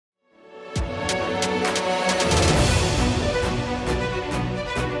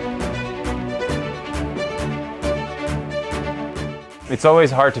It's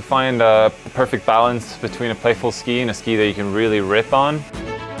always hard to find a perfect balance between a playful ski and a ski that you can really rip on.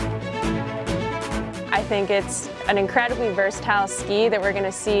 I think it's an incredibly versatile ski that we're going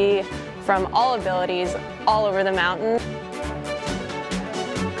to see from all abilities all over the mountain.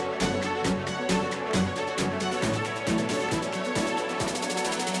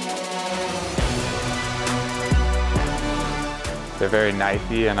 They're very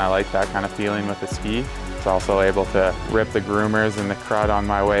knifey, and I like that kind of feeling with the ski. It's also able to rip the groomers and the crud on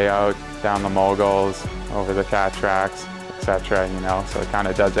my way out, down the moguls, over the cat tracks, etc. You know, so it kind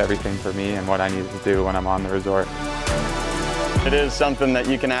of does everything for me and what I need to do when I'm on the resort. It is something that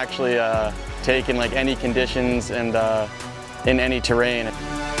you can actually take in like any conditions and in any terrain.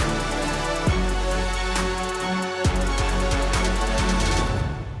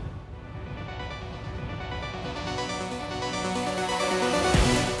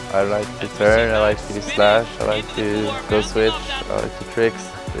 I like to turn, I like to slash, I like to go switch, I like to tricks.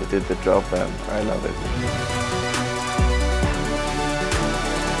 They did the job and I love it.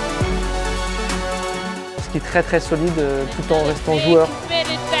 Ski très solide tout en restant joueur.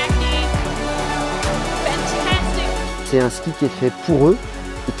 C'est un ski qui est fait pour eux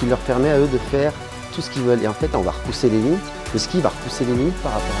et qui leur permet à eux de faire tout ce qu'ils veulent. Et en fait, on va repousser les limites. Le ski va repousser les limites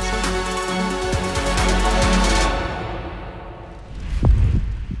par rapport à ça.